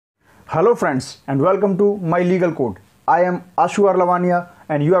Hello friends and welcome to my legal code. I am Ashu Arlavania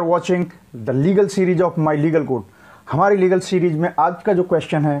and you are watching the legal series of my legal code. हमारी legal series में आज का जो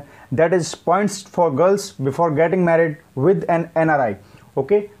question है that is points for girls before getting married with N NRI.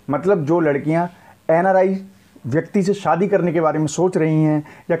 Okay, मतलब जो लड़कियां NRI व्यक्ति से शादी करने के बारे में सोच रही हैं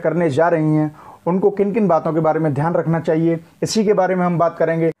या करने जा रही हैं उनको किन किन बातों के बारे में ध्यान रखना चाहिए, इसी के बारे में हम बात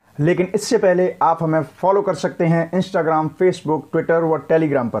करेंगे. लेकिन इससे पहले आप हमें फॉलो कर सकते हैं इंस्टाग्राम, फेसबुक, ट्विटर व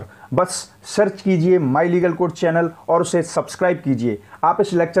टेलीग्राम पर. बस सर्च कीजिए माई लीगल कोड चैनल और उसे सब्सक्राइब कीजिए. आप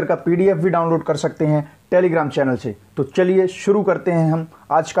इस लेक्चर का पीडीएफ भी डाउनलोड कर सकते हैं टेलीग्राम चैनल से. तो चलिए शुरू करते हैं हम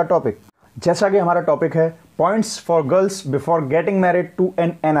आज का टॉपिक. जैसा कि हमारा टॉपिक है points for girls before getting married to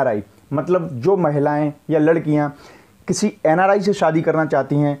N NRI, मतलब जो महिलाएं या लड़कियां किसी एनआरआई से शादी करना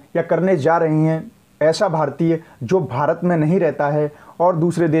चाहती हैं या करने जा रही हैं, ऐसा भारतीय जो भारत में नहीं रहता है और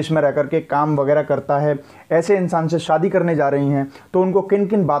दूसरे देश में रह करके काम वगैरह करता है, ऐसे इंसान से शादी करने जा रही हैं, तो उनको किन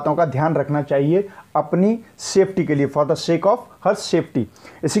किन बातों का ध्यान रखना चाहिए अपनी सेफ्टी के लिए, for the sake of her safety.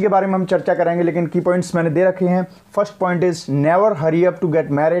 इसी के बारे में हम चर्चा करेंगे, लेकिन की पॉइंट्स मैंने दे रखे हैं. First point is never hurry up to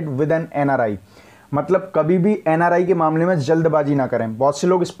get married with N NRI. मतलब कभी भी एनआरआई के मामले में जल्दबाजी ना करें. बहुत से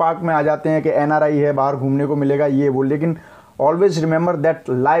लोग इस पार्क में आ जाते हैं कि एनआरआई है, बाहर घूमने को मिलेगा, ये वो, लेकिन always remember that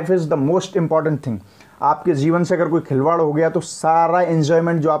life is the most important thing. आपके जीवन से अगर कोई खिलवाड़ हो गया तो सारा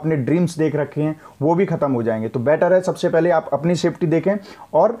एंजॉयमेंट जो आपने ड्रीम्स देख रखे हैं वो भी खत्म हो जाएंगे. तो बेटर है सबसे पहले आप अपनी सेफ्टी देखें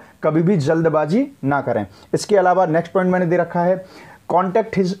और कभी भी जल्दबाजी ना करें. इसके अलावा नेक्स्ट पॉइंट मैंने दे रखा है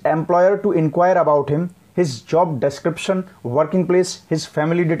contact his employer two inquire about him, his job description, working place, his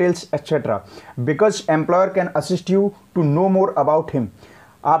family details, etc. Because employer can assist you to know more about him.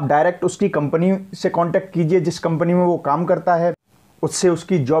 आप डायरेक्ट उसकी कंपनी से कांटेक्ट कीजिए जिस company में वो काम करता है, उससे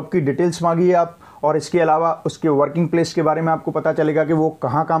उसकी जॉब की डिटेल्स मांगिए आप, और इसके अलावा उसके वर्किंग प्लेस के बारे में आपको पता चलेगा कि वो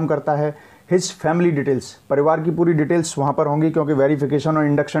कहाँ काम करता है. हिज फैमिली डिटेल्स, परिवार की पूरी डिटेल्स वहाँ पर होंगी, क्योंकि वेरिफिकेशन और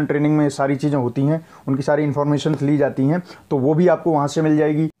इंडक्शन ट्रेनिंग में सारी चीज़ें होती हैं, उनकी सारी इन्फॉर्मेशन ली जाती हैं, तो वो भी आपको वहाँ से मिल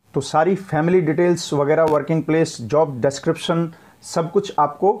जाएगी. तो सारी फैमिली डिटेल्स वगैरह, वर्किंग प्लेस, जॉब डिस्क्रिप्शन, सब कुछ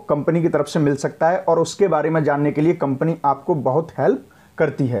आपको कंपनी की तरफ से मिल सकता है और उसके बारे में जानने के लिए कंपनी आपको बहुत हेल्प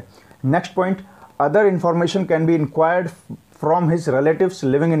करती है. Next point, other information can be inquired from his relatives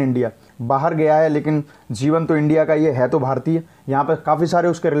living in India. बाहर गया है लेकिन जीवन तो इंडिया का, ये है तो भारतीय, यहाँ पर काफ़ी सारे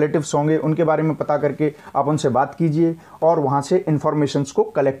उसके रिलेटिव्स होंगे, उनके बारे में पता करके आप उनसे बात कीजिए और वहाँ से इन्फॉर्मेशंस को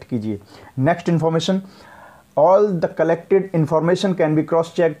कलेक्ट कीजिए. Next information, all the collected information can be cross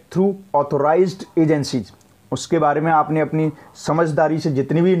checked through authorized agencies. उसके बारे में आपने अपनी समझदारी से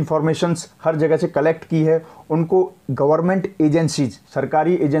जितनी भी इंफॉर्मेशंस हर जगह से कलेक्ट की है उनको गवर्नमेंट एजेंसीज,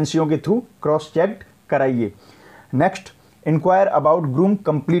 सरकारी एजेंसियों के थ्रू क्रॉस चेक कराइए. Next, inquire about groom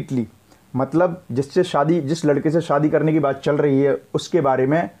completely, मतलब जिस लड़के से शादी करने की बात चल रही है उसके बारे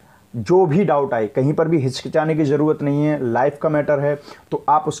में जो भी डाउट आए, कहीं पर भी हिचकिचाने की ज़रूरत नहीं है. लाइफ का मैटर है तो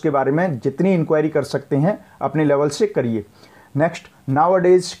आप उसके बारे में जितनी इंक्वायरी कर सकते हैं अपने लेवल से करिए. Next,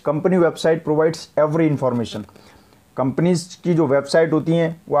 nowadays company website provides every information. Companies की जो वेबसाइट होती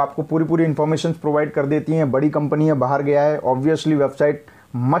हैं वो आपको पूरी इंफॉर्मेशन प्रोवाइड कर देती हैं. बड़ी कंपनी है, बाहर गया है, obviously website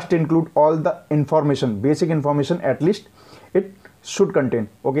must include all the information, basic information at least it should contain.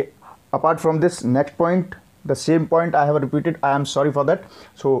 Okay, apart from this, next point, the same point I have repeated, I am sorry for that,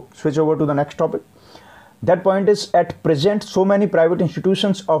 so switch over to the next topic. That point is, at present so many private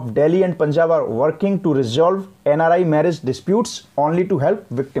institutions of Delhi and Punjab are working to resolve NRI marriage disputes only to help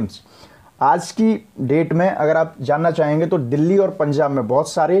victims. आज की date में अगर आप जानना चाहेंगे तो दिल्ली और पंजाब में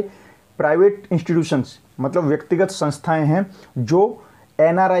बहुत सारे प्राइवेट इंस्टीट्यूशंस, मतलब व्यक्तिगत संस्थाएं हैं जो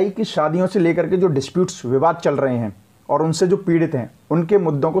एनआरआई की शादियों से लेकर के जो डिस्प्यूट्स, विवाद चल रहे हैं और उनसे जो पीड़ित हैं उनके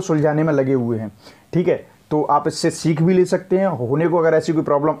मुद्दों को सुलझाने में लगे हुए हैं. ठीक है, तो आप इससे सीख भी ले सकते हैं. होने को अगर ऐसी कोई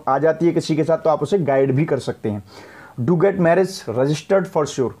प्रॉब्लम आ जाती है किसी के साथ तो आप उसे गाइड भी कर सकते हैं. Do get marriage registered for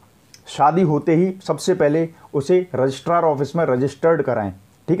sure. शादी होते ही सबसे पहले उसे रजिस्ट्रार ऑफिस में रजिस्टर्ड कराएं.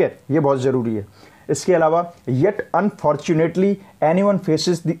 ठीक है, ये बहुत ज़रूरी है. इसके अलावा, yet unfortunately anyone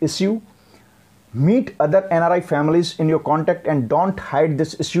faces the issue, meet other NRI families in your contact and don't hide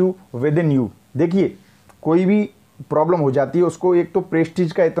this issue with in you. देखिए, कोई भी प्रॉब्लम हो जाती है उसको एक तो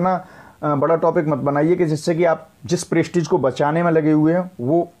प्रेस्टीज का इतना बड़ा टॉपिक मत बनाइए कि जिससे कि आप जिस प्रेस्टीज को बचाने में लगे हुए हैं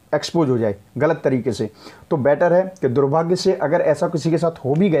वो एक्सपोज हो जाए गलत तरीके से. तो बेटर है कि दुर्भाग्य से अगर ऐसा किसी के साथ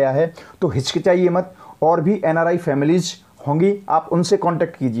हो भी गया है तो हिचकिचाइए मत. और भी एनआरआई फैमिलीज होंगी, आप उनसे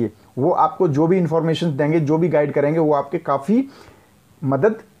कांटेक्ट कीजिए, वो आपको जो भी इंफॉर्मेशन देंगे, जो भी गाइड करेंगे, वो आपके काफ़ी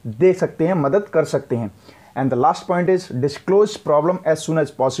मदद दे सकते हैं, मदद कर सकते हैं. And the last point is, disclose problem as soon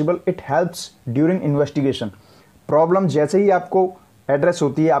as possible, it helps during investigation. Problem जैसे ही आपको एड्रेस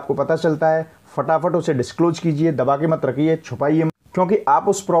होती है, आपको पता चलता है, फटाफट उसे डिस्क्लोज कीजिए, दबा के मत रखिए, छुपाइए. क्योंकि आप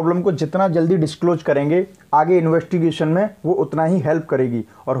उस प्रॉब्लम को जितना जल्दी डिस्क्लोज करेंगे आगे इन्वेस्टिगेशन में वो उतना ही हेल्प करेगी,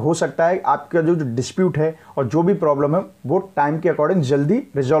 और हो सकता है आपका जो डिस्प्यूट है और जो भी प्रॉब्लम है वो टाइम के अकॉर्डिंग जल्दी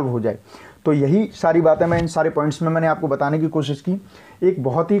रिजॉल्व हो जाए। तो यही सारी बातें मैं इन सारे पॉइंट्स में मैंने आपको बताने की कोशिश की। एक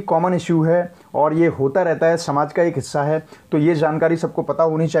बहुत ही कॉमन इश्यू है और ये होता रहता है, समाज का एक हिस्सा है, तो ये जानकारी सबको पता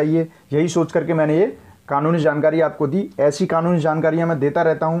होनी चाहिए। यही सोच करके मैंने ये कानूनी जानकारी आपको दी। ऐसी कानूनी जानकारियाँ मैं देता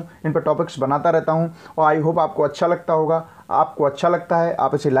रहता हूँ, इन पर टॉपिक्स बनाता रहता हूँ, और आई होप आपको अच्छा लगता होगा। आपको अच्छा लगता है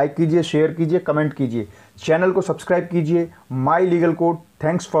आप इसे लाइक कीजिए, शेयर कीजिए, कमेंट कीजिए, चैनल को सब्सक्राइब कीजिए। My legal code.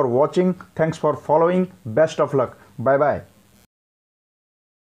 Thanks for watching, thanks for following, best of luck, bye bye.